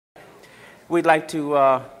we'd like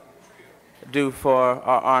to do for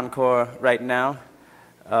our encore right now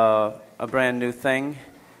a brand new thing.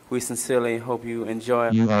 We sincerely hope you enjoy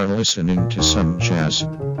it. You are listening to some jazz.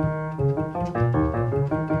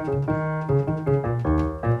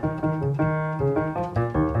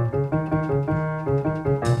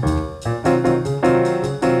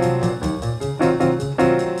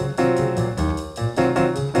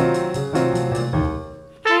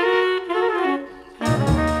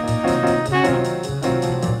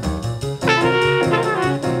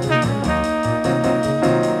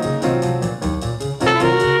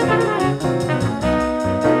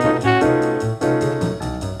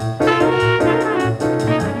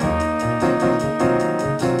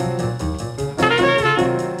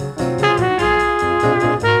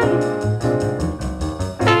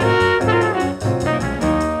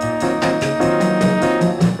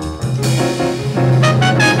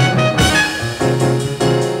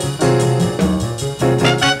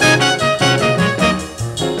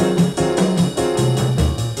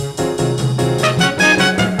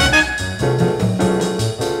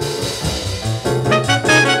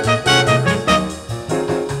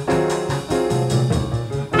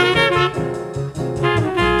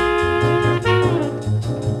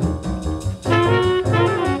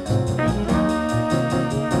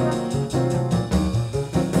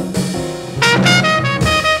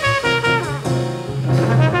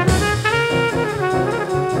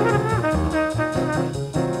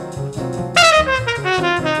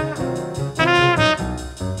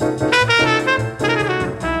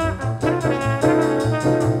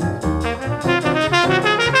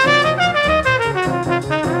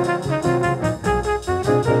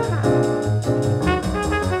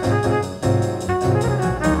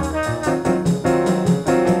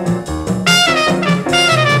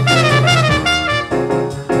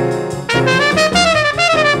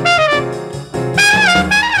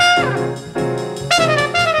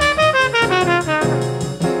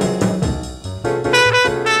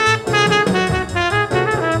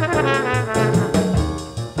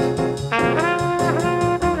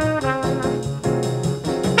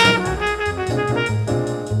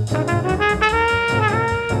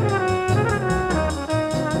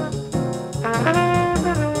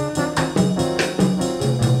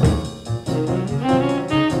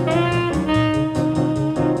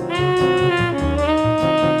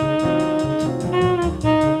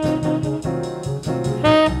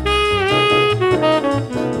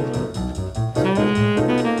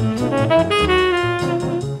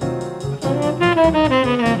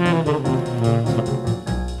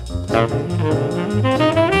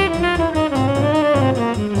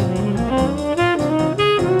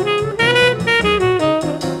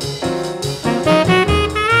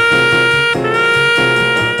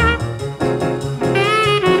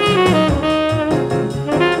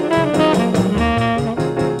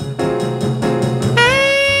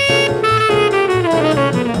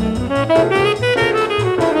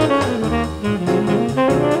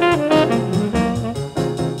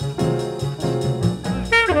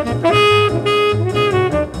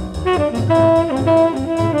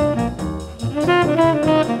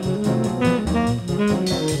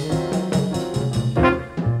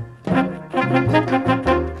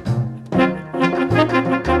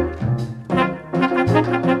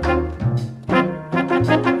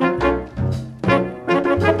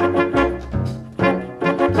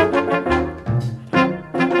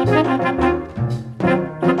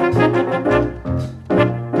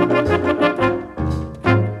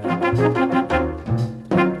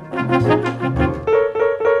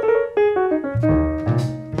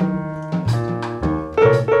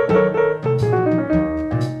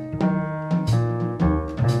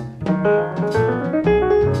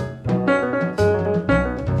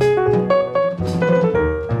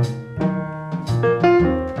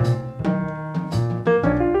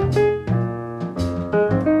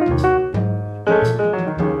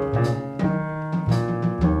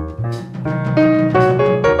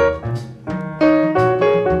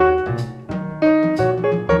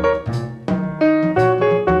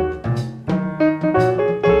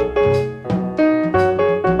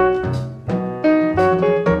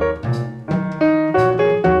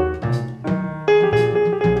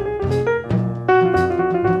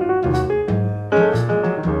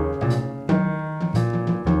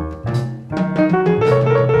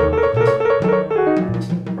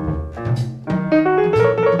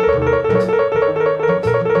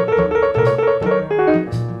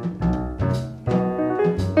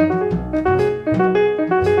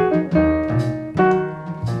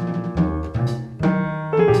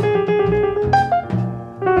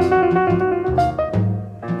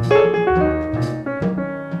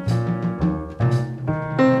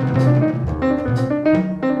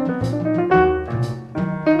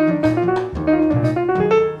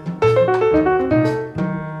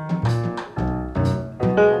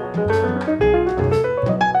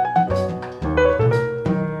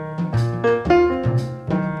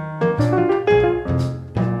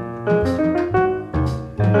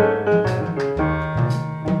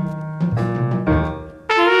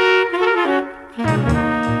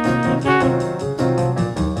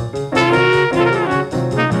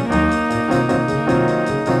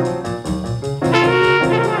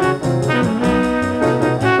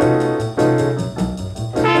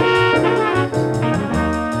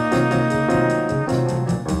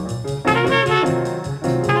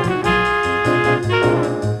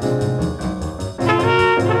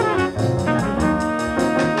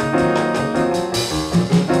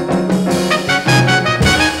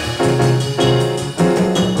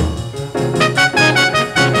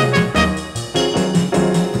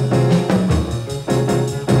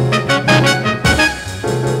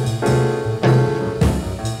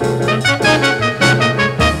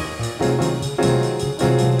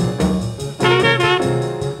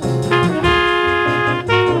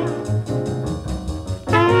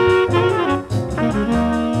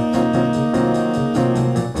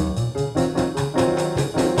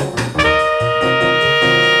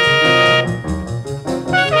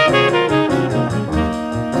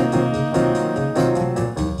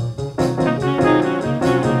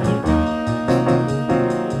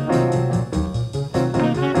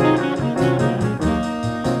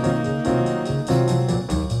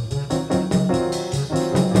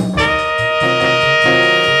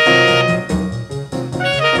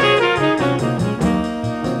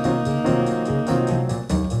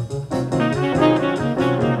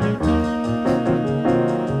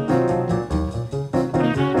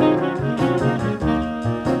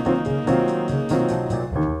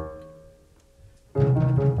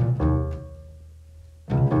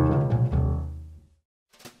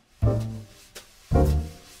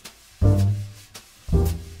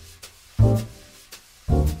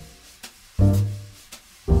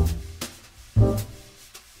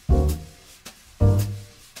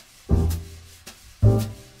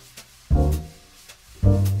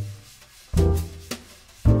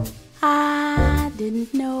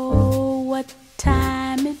 didn't know what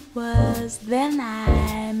time it was, then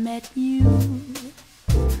I met you.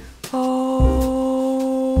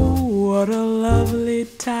 Oh, what a lovely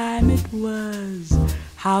time it was,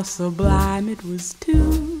 how sublime it was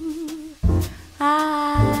too.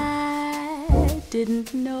 I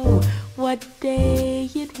didn't know what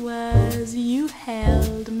day it was, you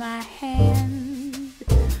held my hand.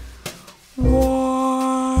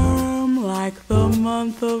 Warm like the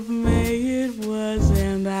month of May it was,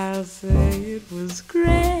 and I'll say it was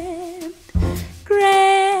grand,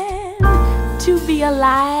 grand. To be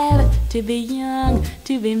alive, to be young,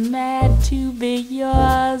 to be mad, to be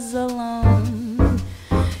yours alone.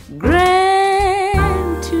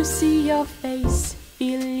 Grand to see your face,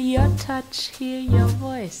 feel your touch, hear your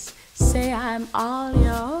voice, say I'm all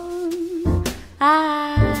your own.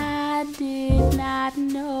 I did not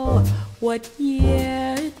know what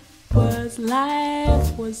year it was,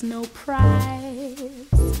 life was no prize.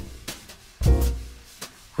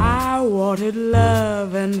 I wanted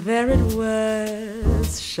love and there it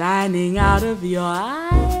was, shining out of your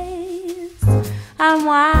eyes. I'm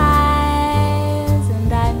wise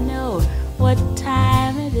and I know what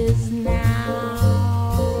time it is now.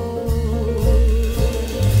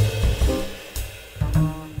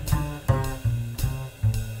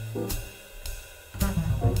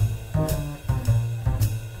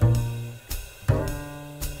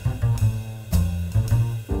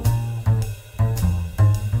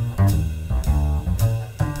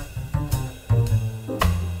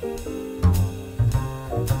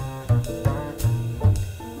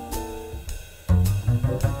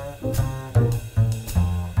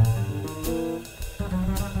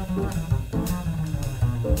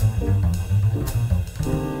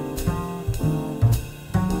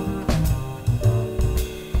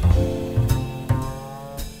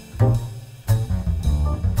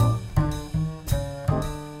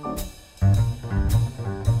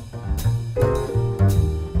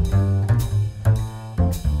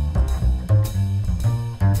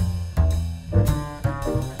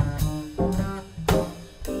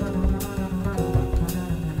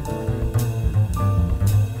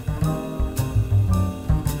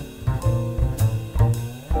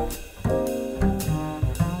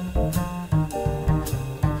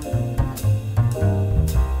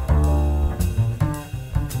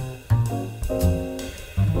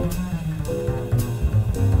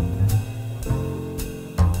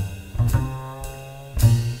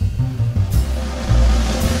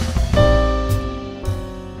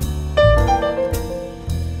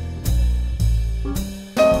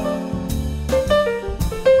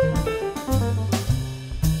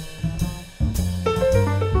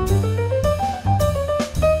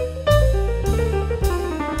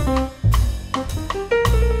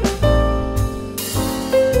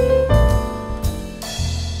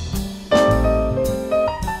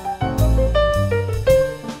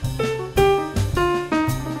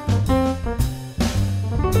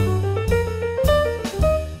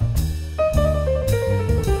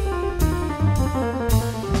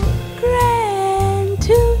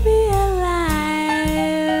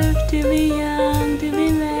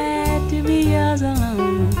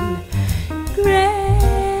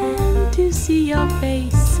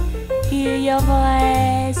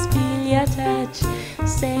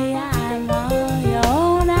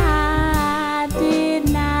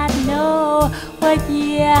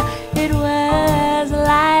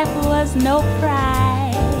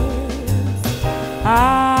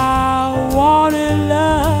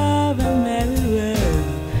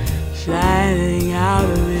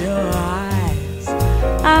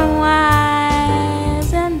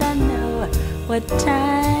 What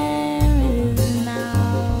time it is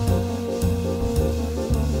now?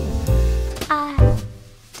 I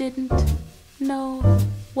didn't know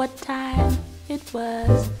what time it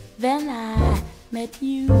was, then I met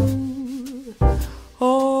you.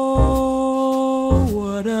 Oh,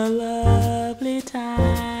 what a lovely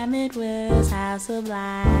time it was, how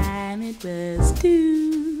sublime it was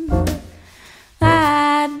too.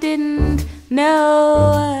 I didn't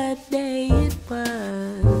know what day it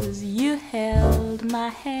was, you held my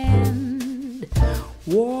hand.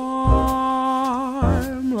 Warm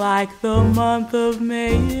like the month of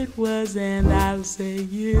May it was, and I'll say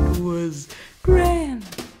it was grand,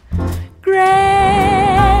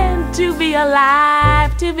 grand to be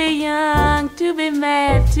alive, to be young, to be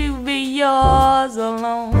mad, to be yours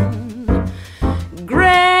alone.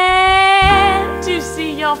 Grand to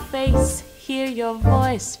see your face, hear your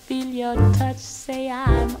voice, feel your touch, say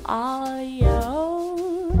I'm all your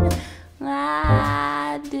own.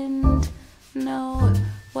 I didn't know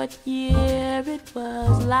what what year it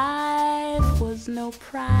was. Life was no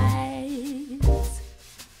prize.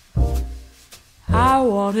 I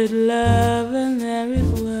wanted love, and there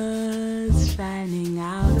it was, shining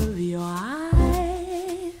out of your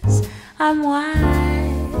eyes. I'm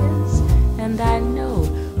wise, and I know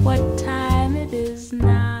what time it is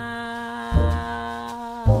now.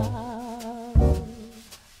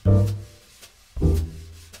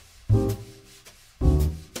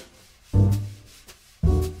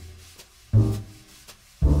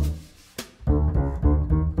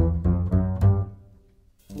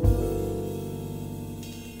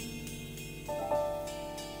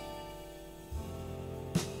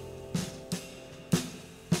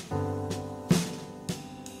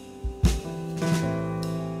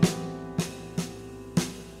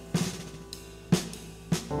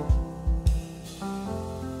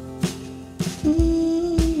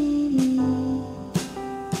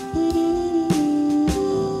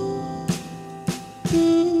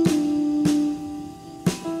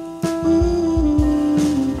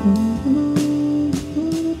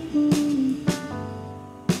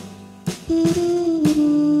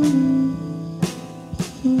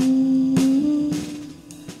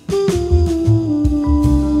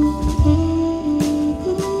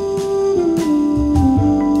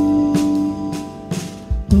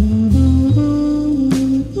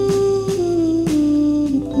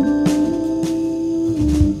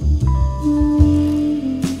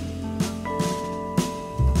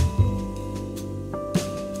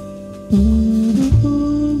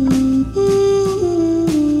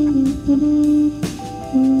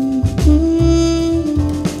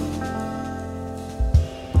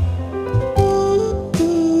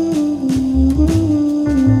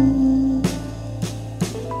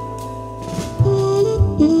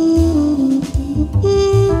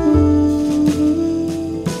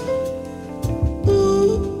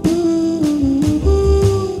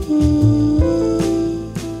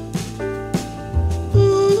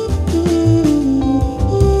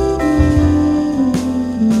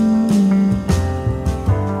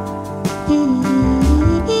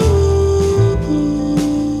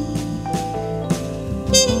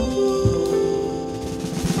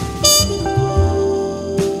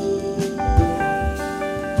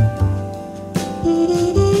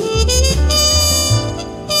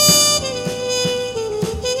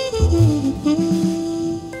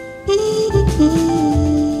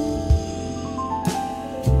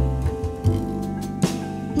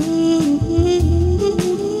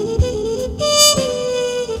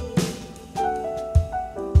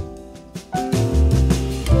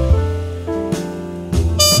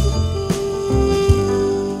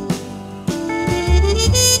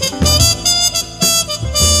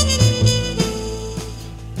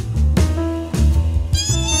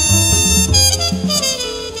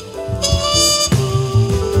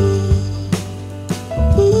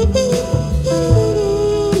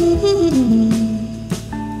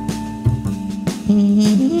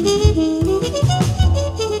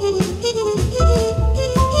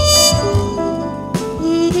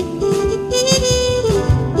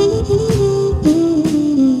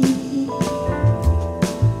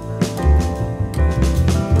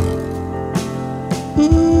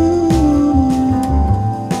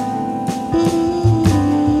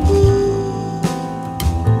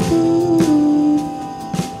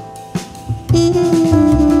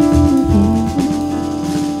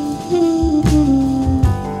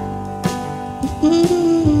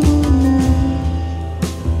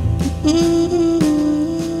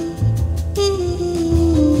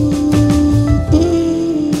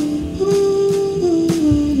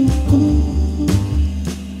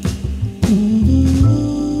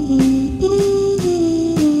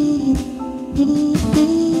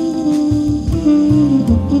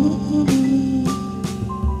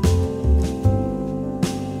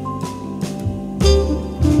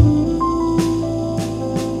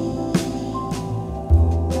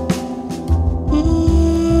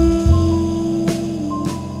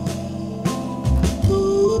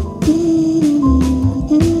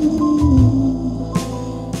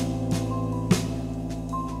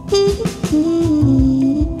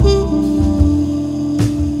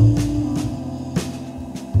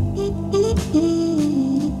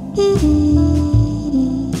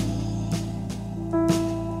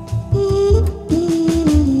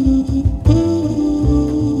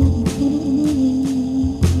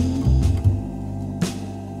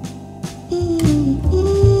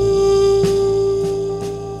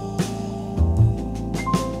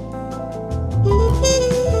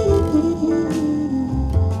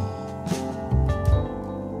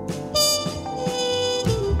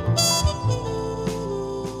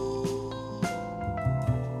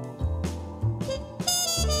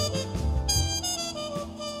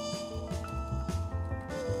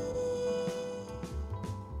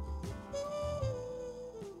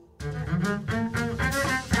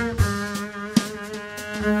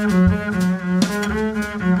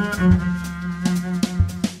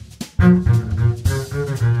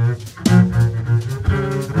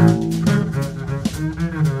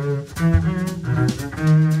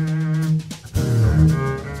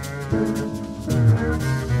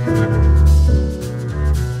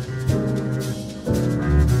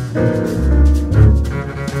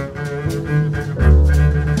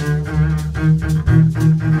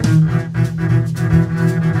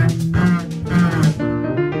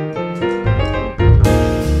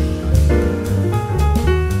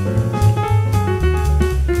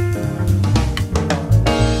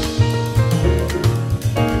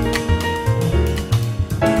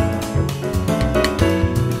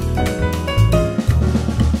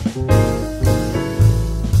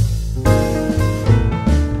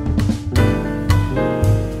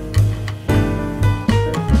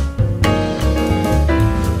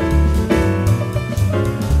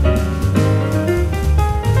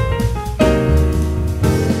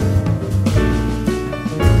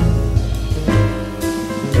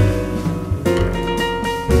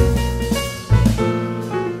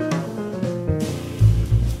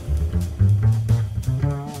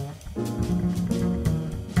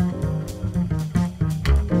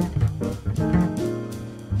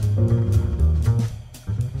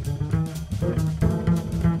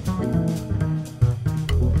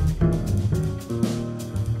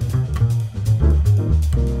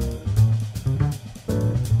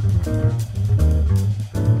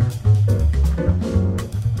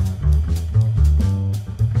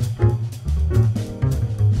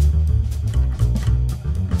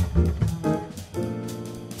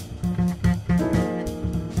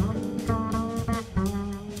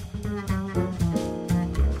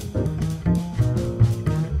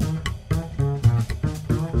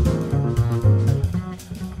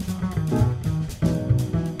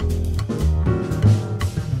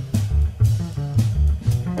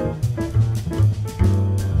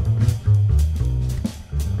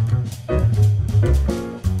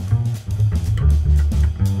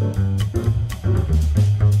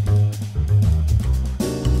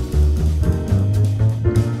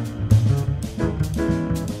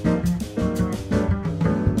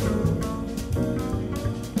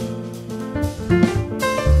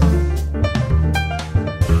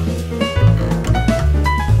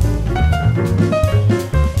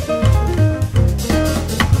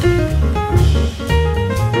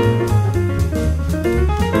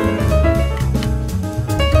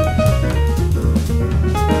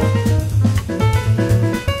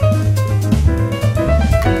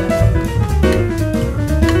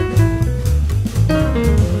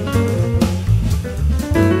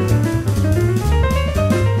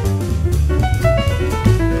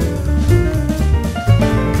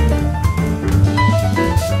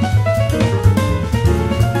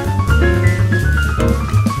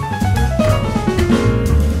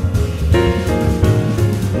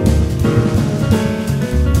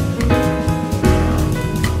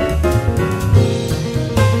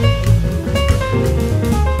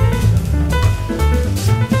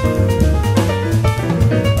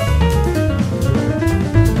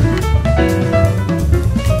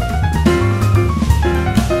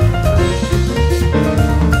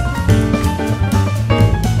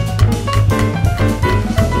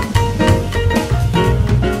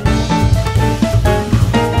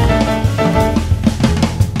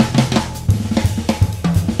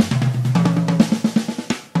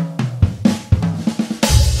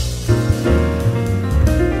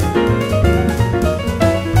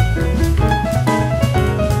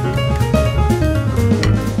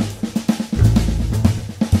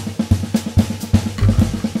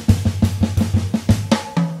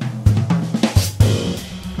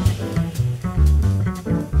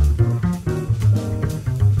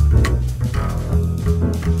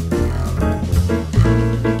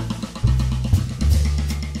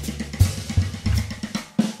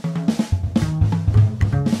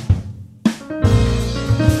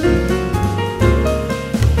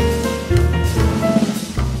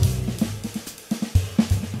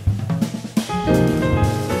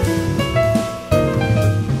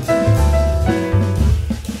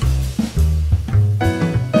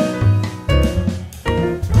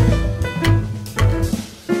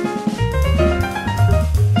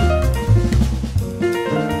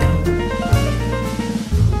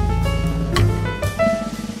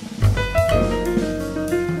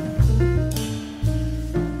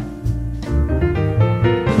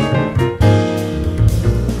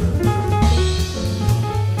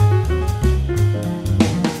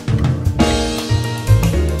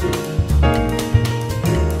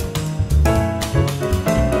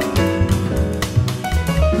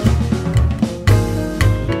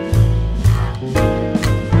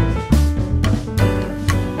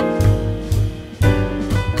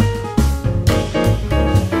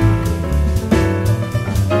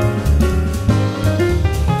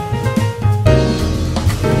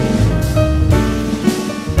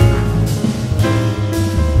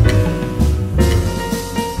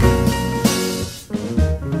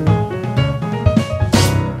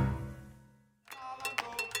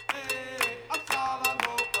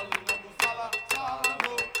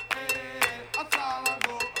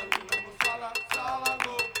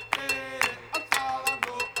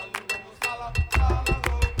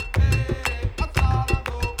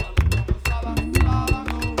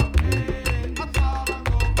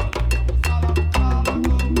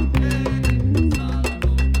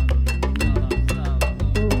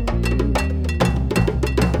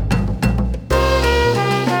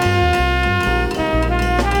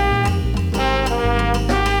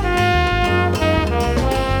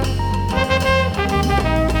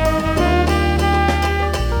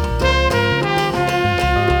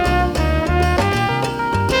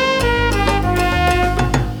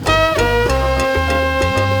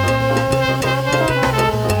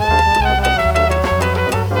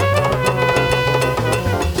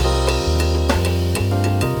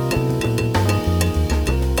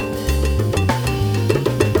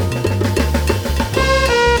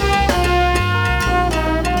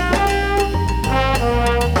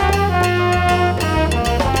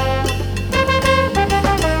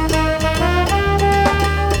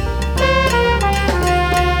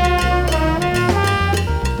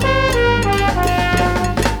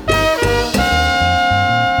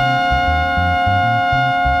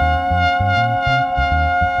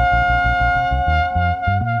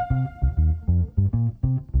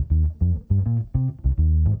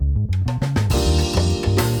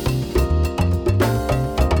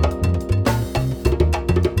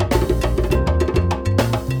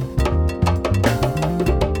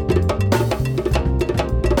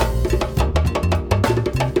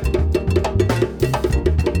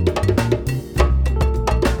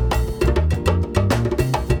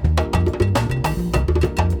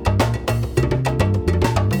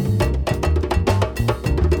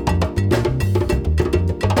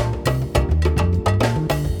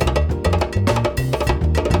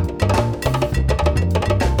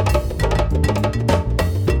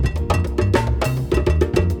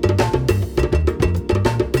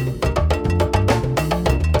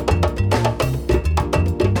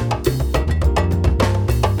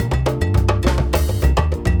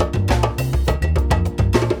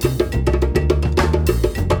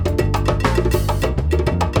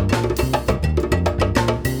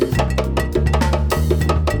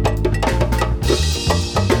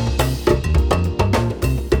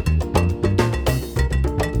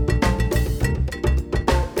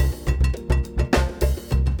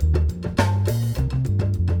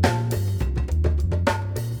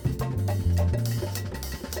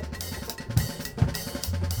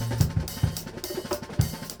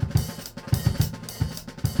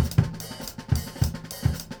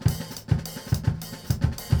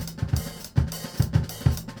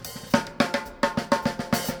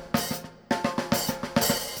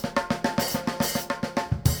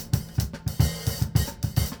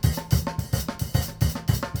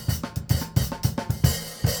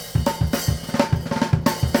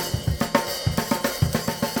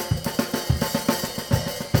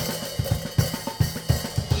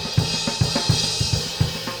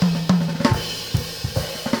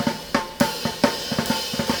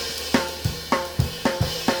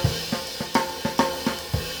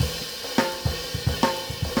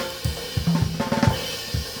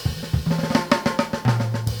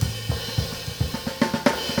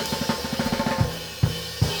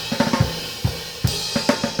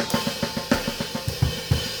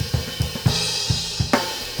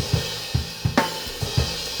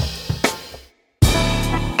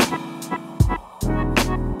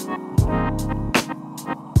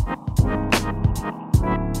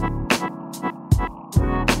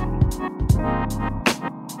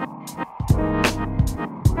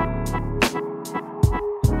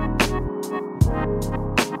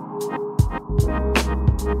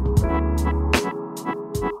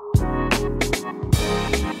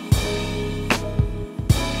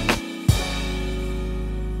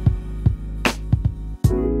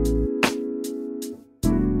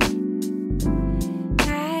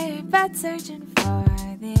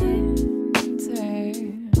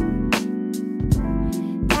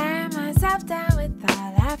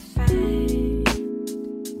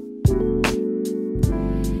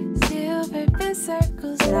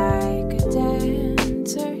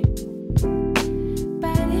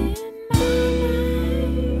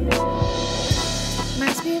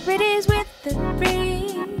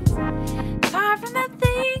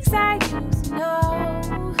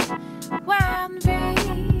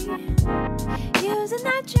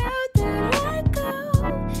 using that truth to let go.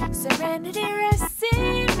 Serenity rests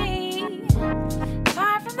in me,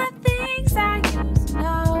 far from the things I used to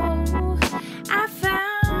know. I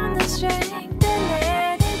found the strength to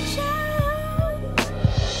let it show.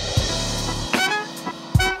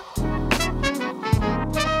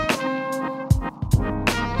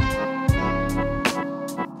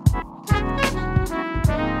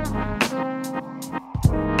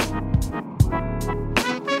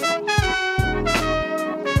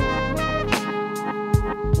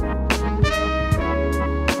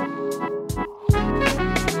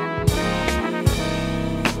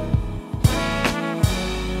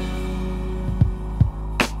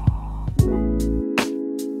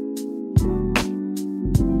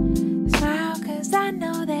 Smile 'cause I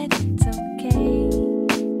know that it's okay.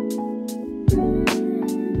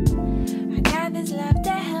 I got this love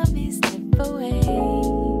to help me slip away,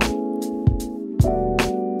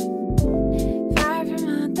 far from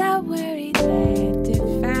all the worry that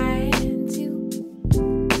defines you,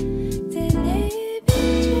 to live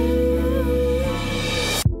in truth.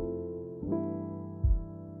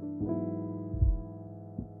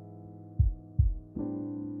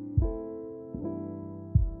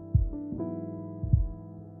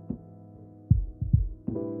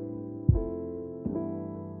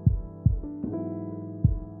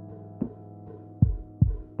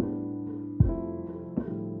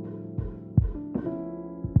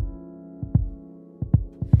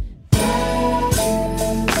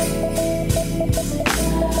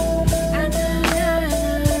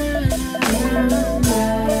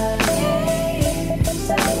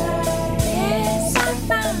 Yes, I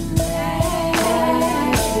found that.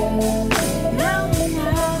 No,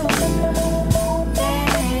 there's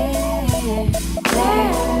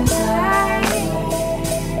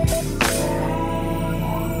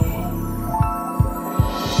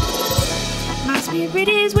my spirit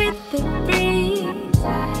is with the breeze,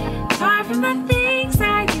 far from the things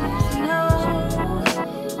I used to know.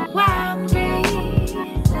 Wild breeze,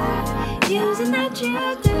 using that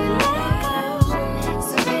truth to let go.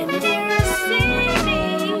 Serenity rests in me,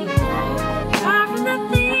 far from the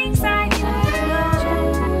things I used to know.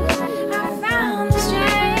 I found the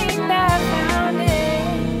strength, I found it.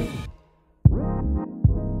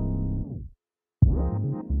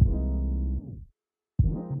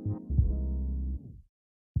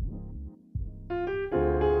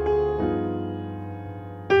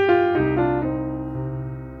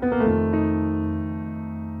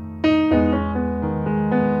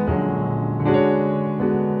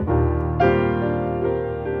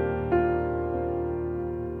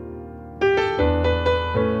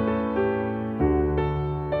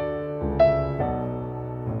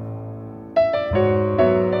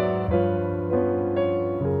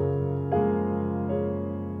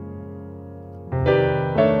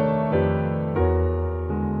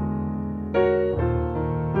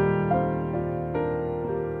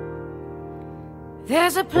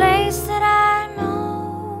 There's a place that I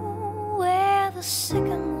know where the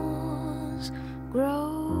sycamores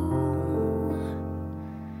grow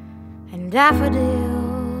and daffodils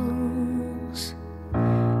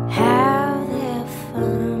have their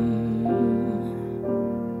fun,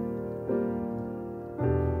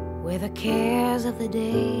 where the cares of the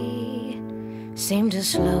day seem to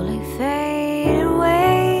slowly fade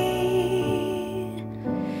away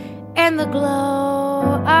in the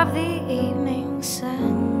glow of the evening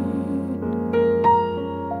sun.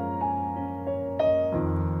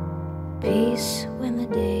 Peace when the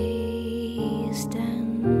day is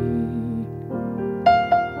done.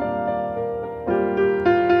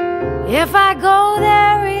 If I go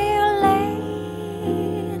there real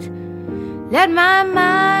late, let my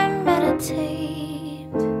mind meditate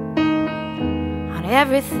on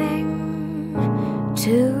everything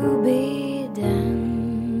to be done.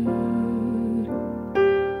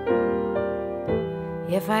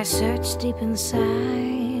 If I search deep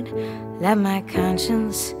inside, let my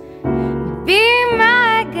conscience be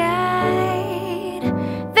my guide,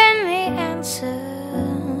 then the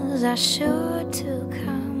answers are sure to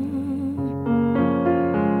come.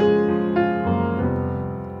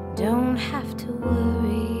 Don't have to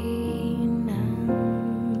worry none.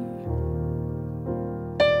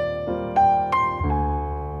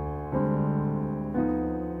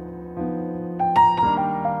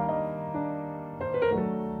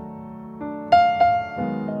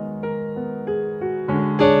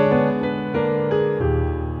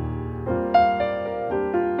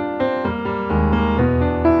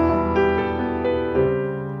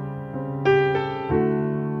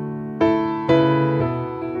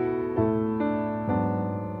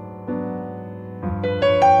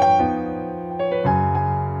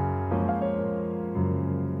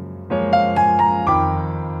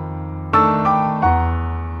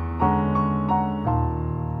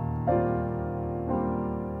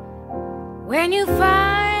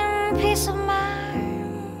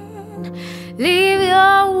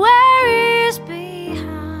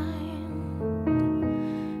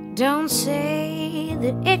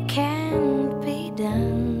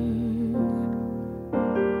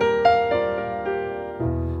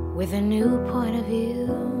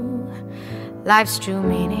 life's true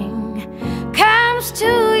meaning comes to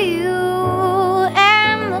you,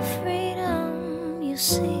 and the freedom you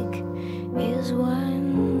seek is one.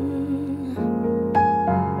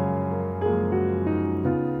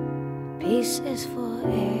 Peace is for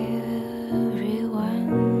everyone.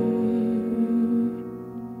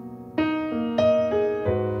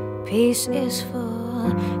 Peace is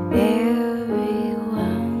for everyone.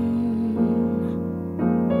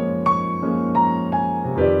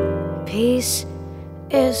 Peace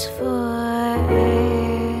is for everyone.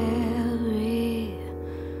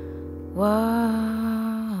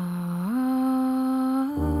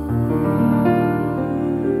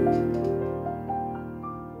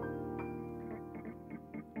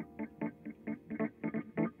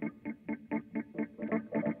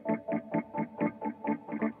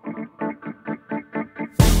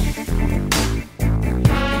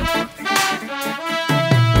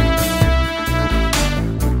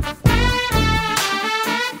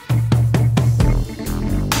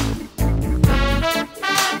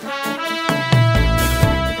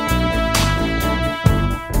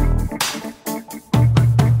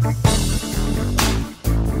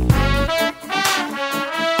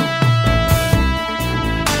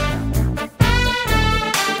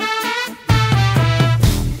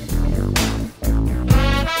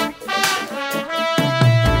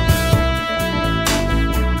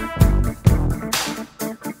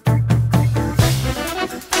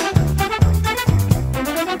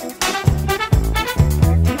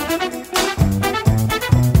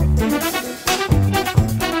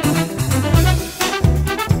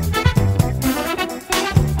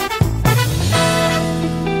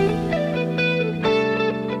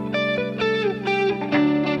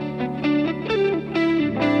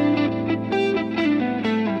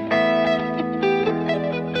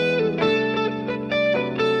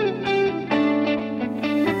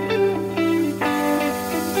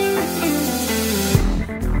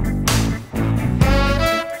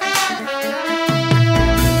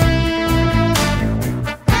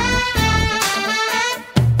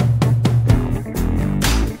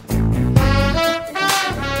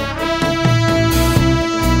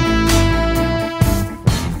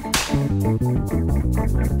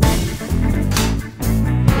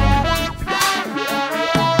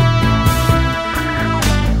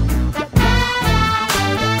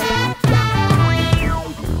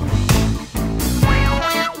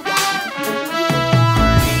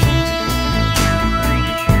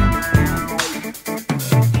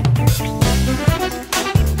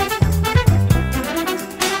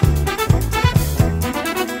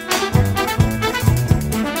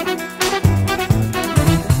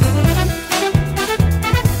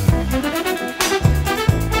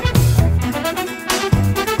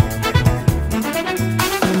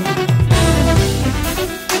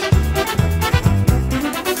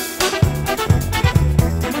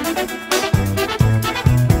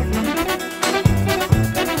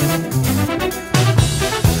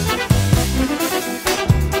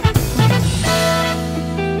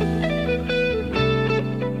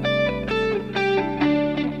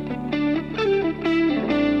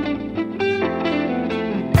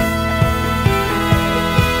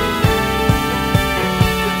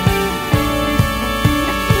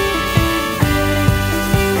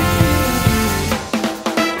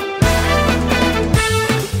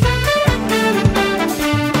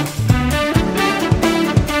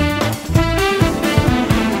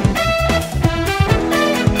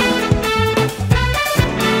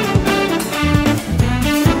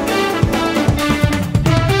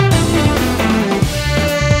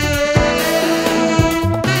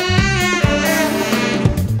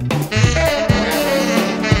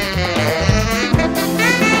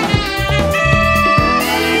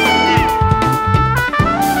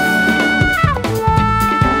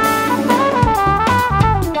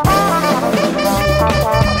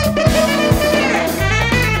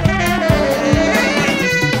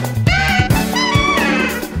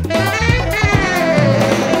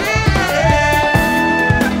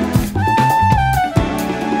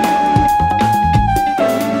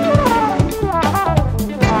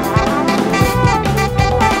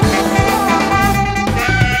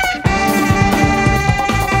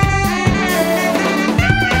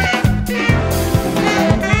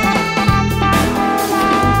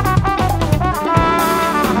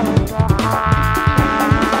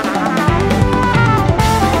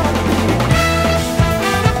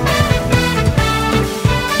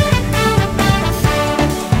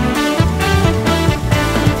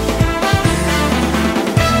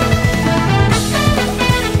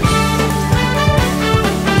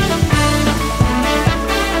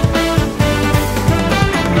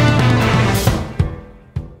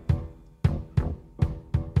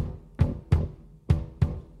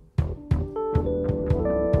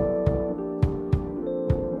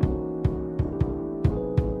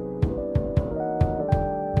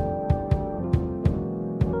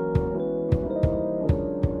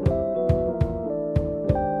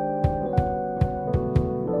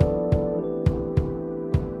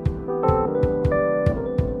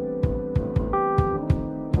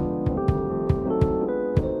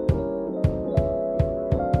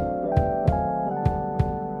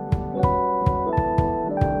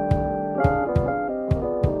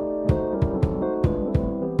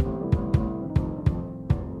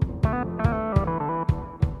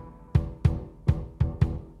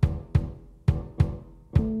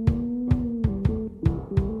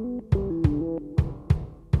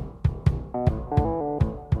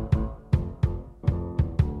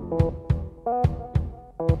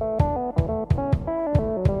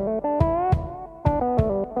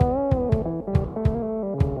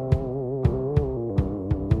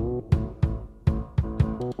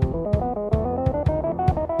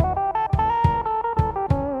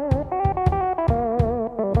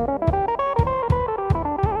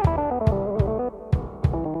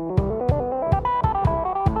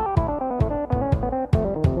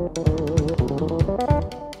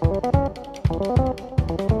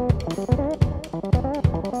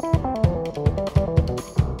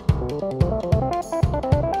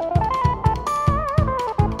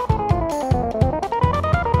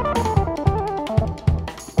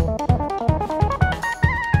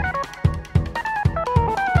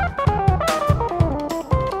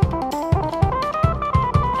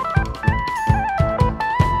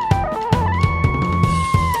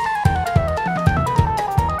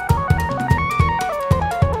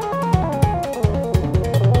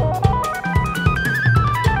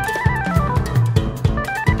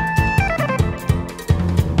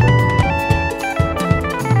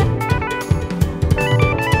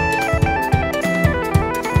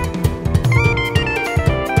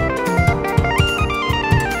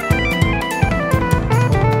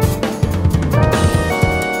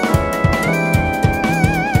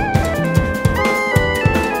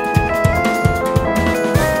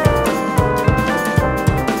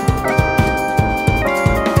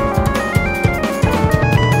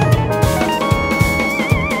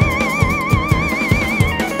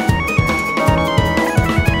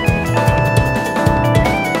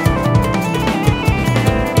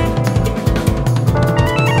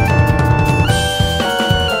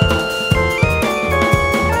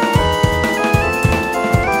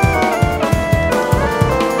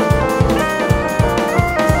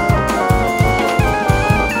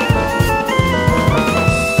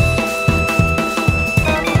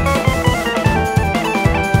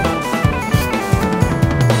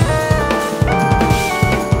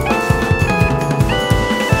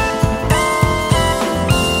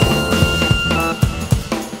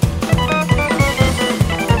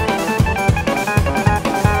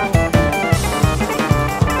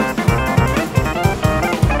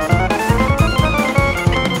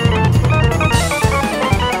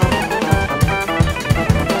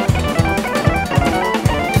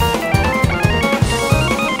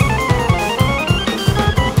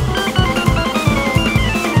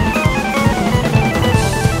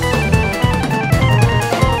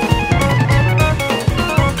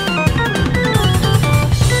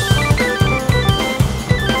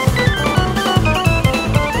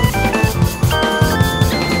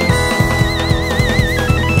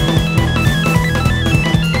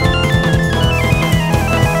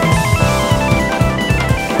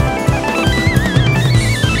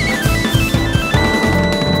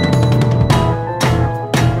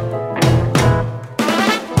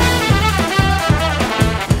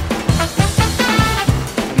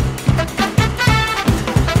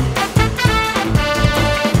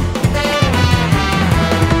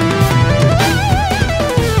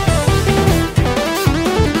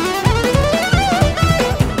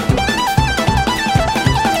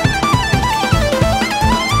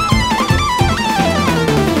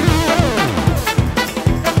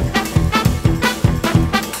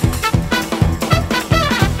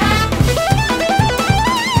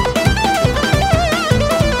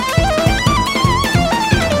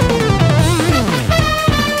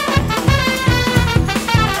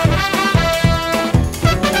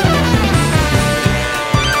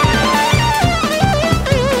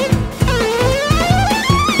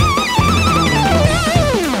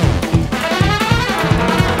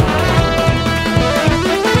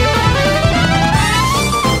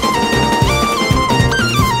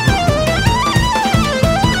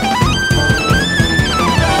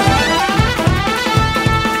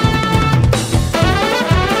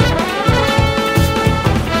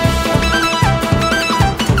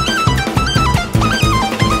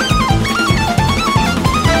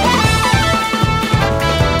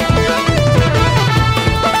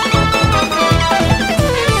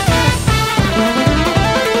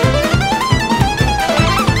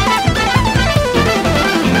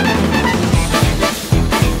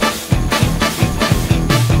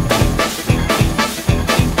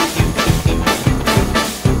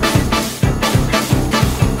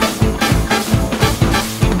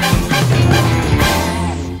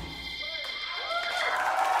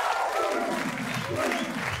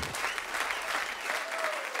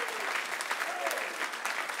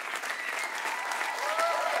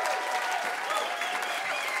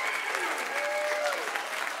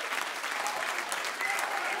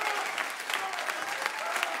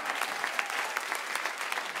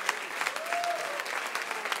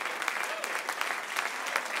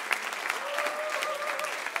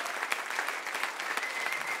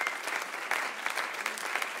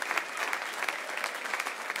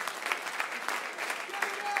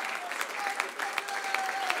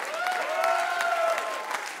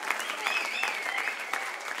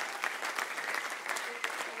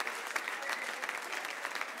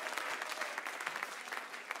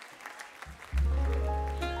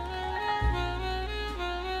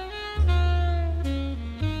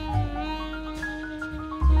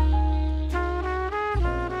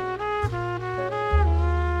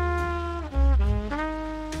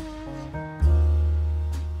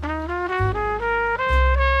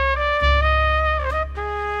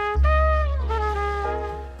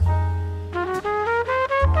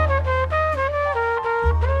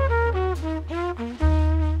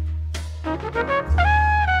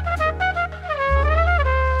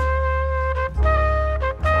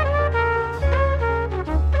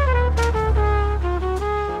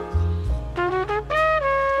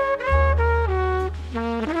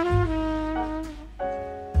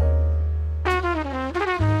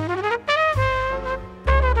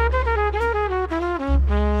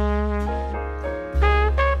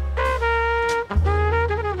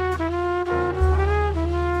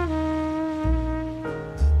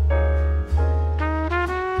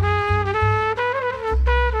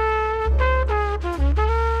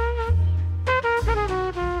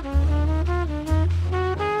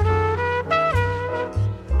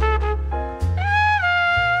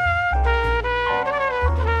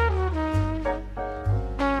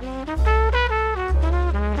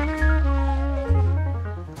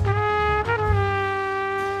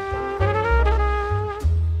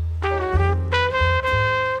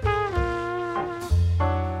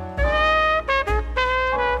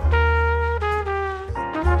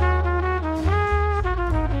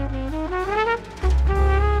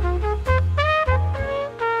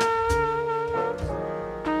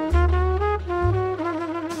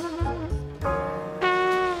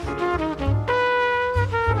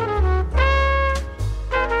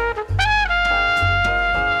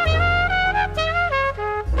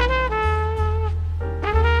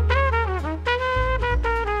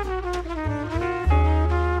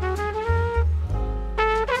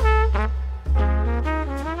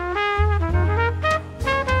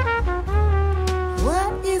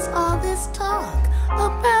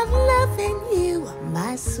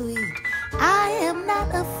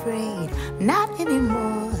 afraid, not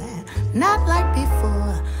anymore, not like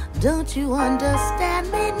before. Don't you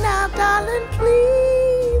understand me now, darling?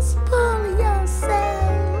 Please pull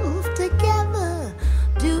yourself together,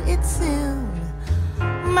 do it soon.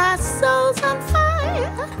 My soul's on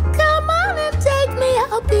fire, come on and take me.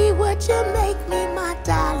 I'll be what you make me, my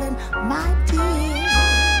darling, my dear.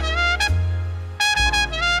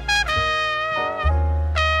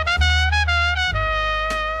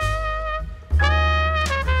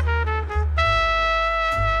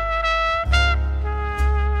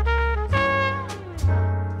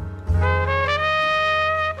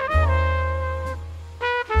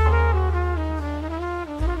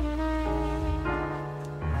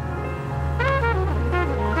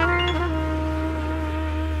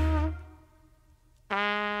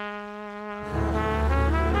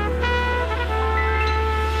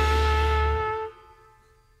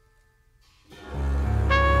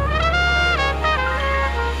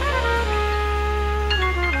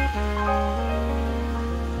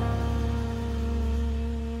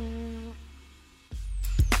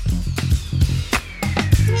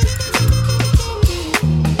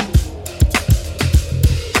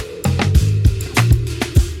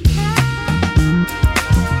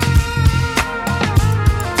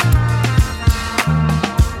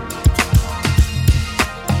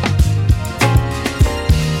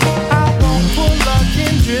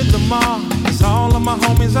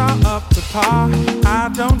 I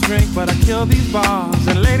don't drink, but I kill these bars.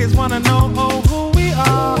 And ladies wanna know, oh, who we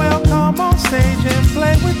are. Well, come on stage and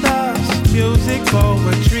play with us. Music,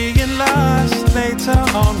 poetry, and lust. Later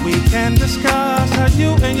on we can discuss how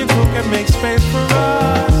you and your crew can make space for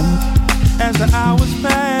us. As the hours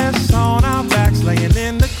pass, on our backs laying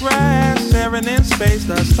in the grass, staring in space,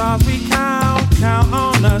 the stars we count. Count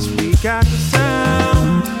on us, we got the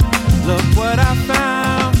sound. Look what I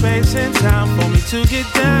found, bass in town for me to get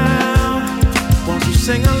down. Won't you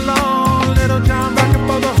sing along, Little John rockin'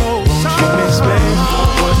 for the whole song. Won't you make space for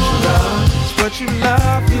what you love? It's what you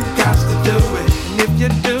love, you got to do it. And if you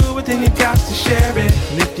do it, then you got to share it.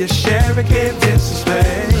 And if you share it, give this a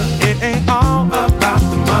space. It ain't all about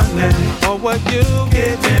the money or what you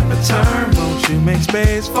get in return. Won't you make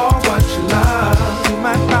space for what you love? You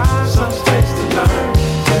might find some space to learn.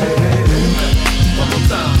 Hey, hey, hey. One more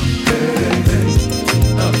time. Hey, hey, hey.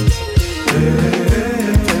 Hey, hey.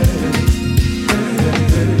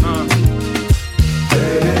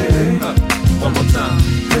 One more time.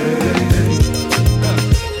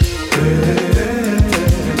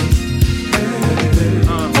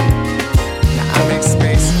 Now I make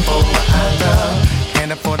space for what I love.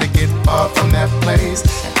 Can't afford to get far from that place.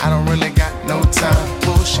 And I don't really got no time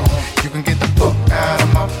for bullshit. You can get the book out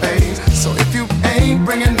of my face. So if you ain't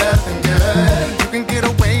bringing nothing good, you can get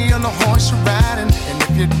away on the horse you're riding. And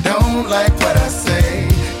if you don't like what I say,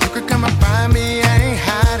 you can come and find me, I ain't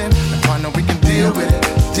hiding. I know we can deal with it,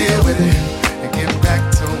 deal with it. Get back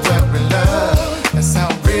to what we love. That's how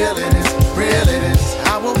real it is, real it is.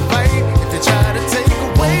 I will fight if you try to take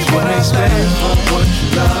away what I love. What you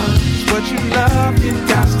love, what you love, you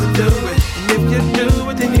got to do it. And if you do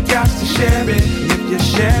it, then you got to share it. And if you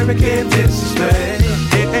share it, give this a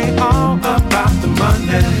space. It ain't all about the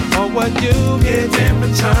money or what you get in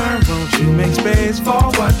return. Won't you make space for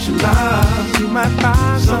what you love? You might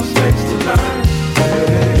find some space to learn.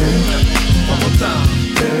 Hey, one more time.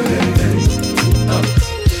 Hey, hey.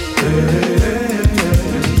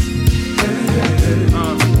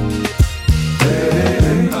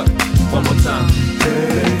 One more time.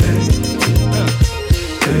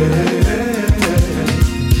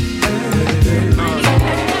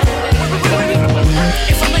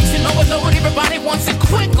 Information overload, everybody wants it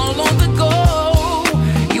quick, all on the go.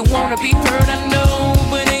 You wanna be heard, I know,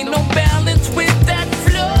 but ain't no balance with that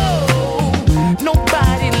flow.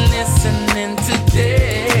 Nobody listening today.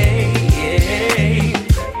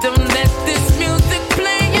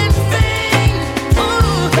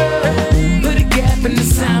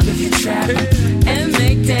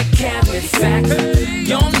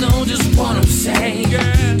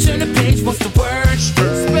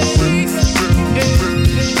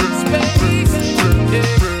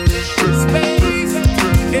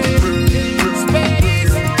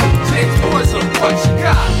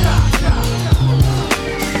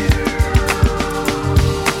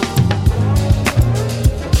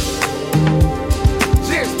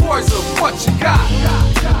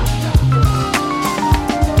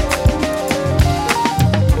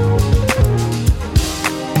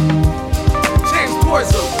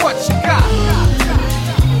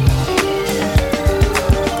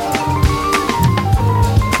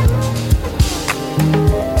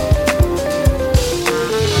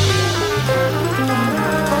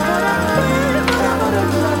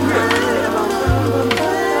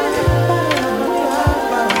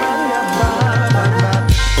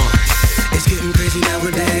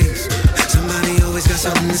 always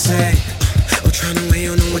got something to say. Or trying to weigh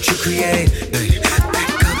on what you create. Hey,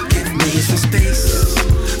 back up, give me some space.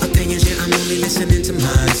 Opinions, yeah, I'm only listening to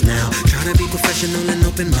mine now. Trying to be professional and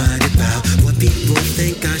open-minded about what people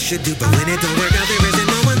think I should do. But when it don't work out, there isn't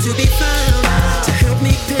no one to be found to help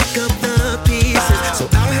me pick up the pieces. So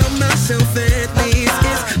I'll help myself at least.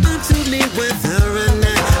 It's up to me whether or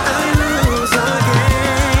not I lose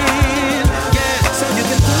again. Yeah, so you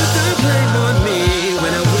can put the blame on me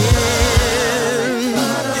when I win.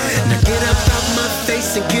 Now get up out my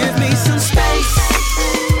face and give me some space.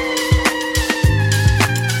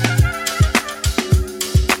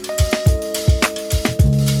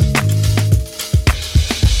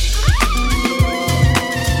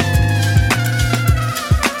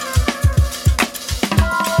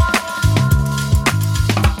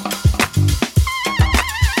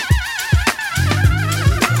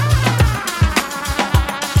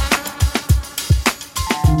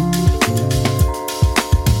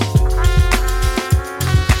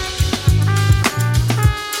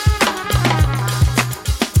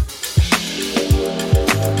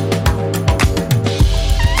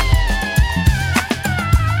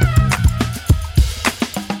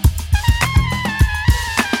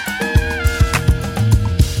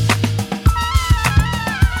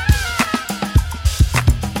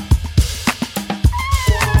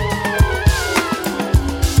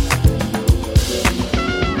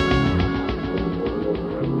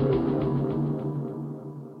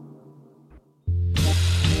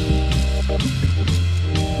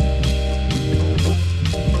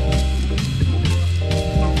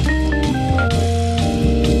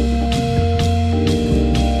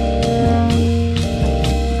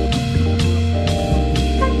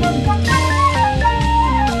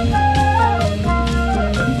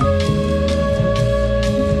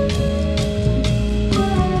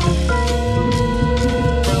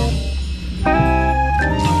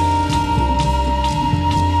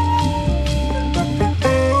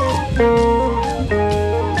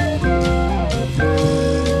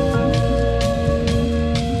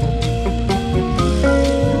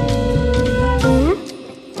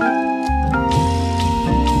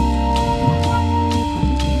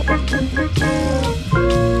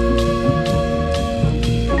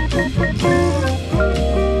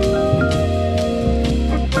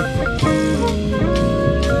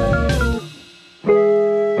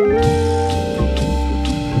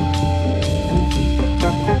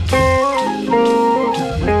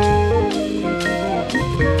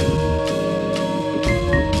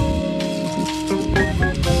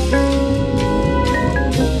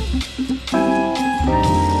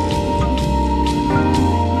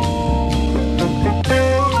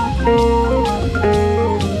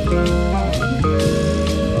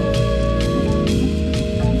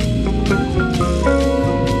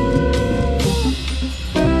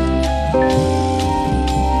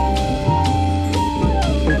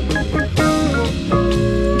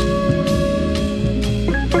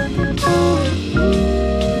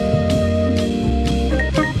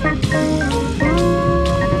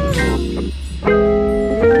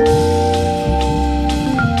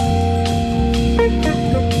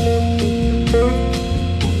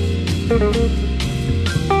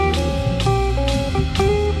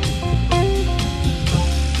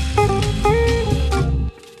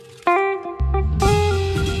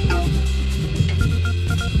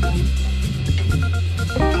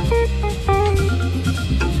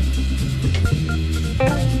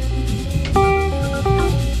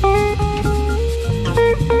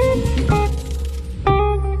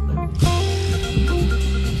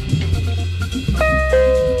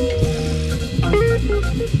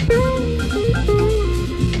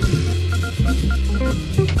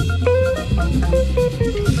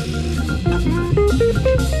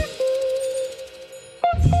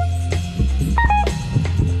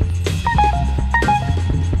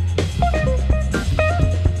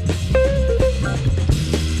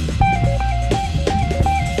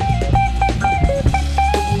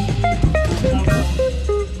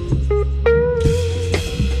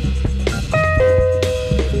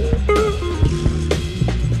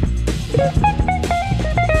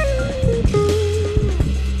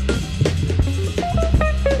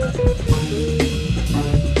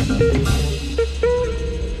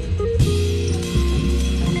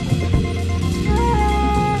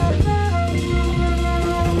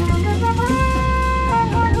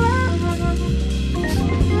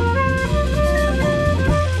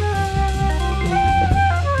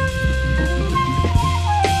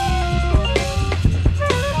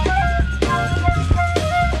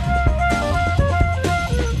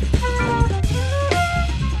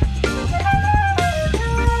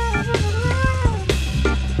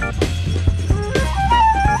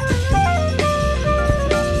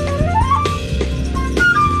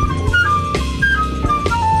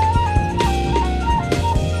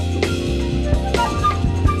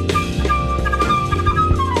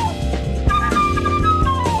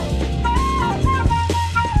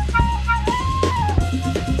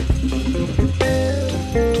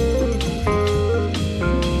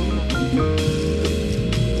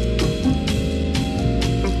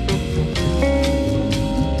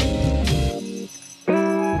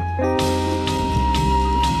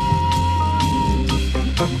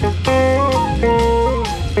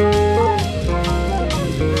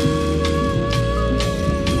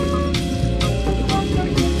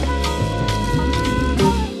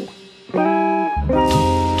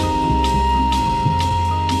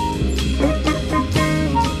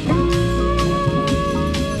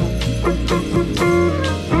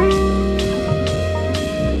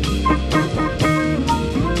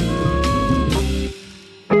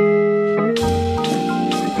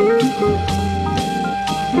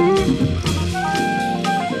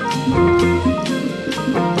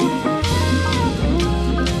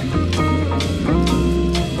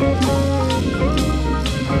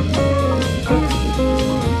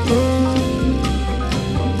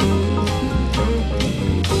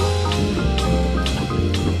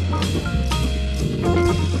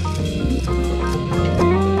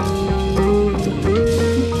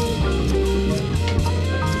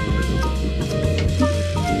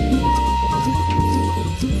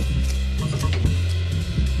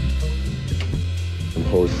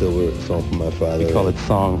 song from my father. We call it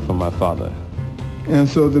Song from My Father. And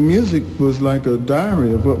so the music was like a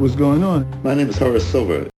diary of what was going on. My name is Horace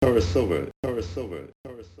Silver. Horace Silver. Horace Silver.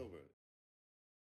 Horace Silver.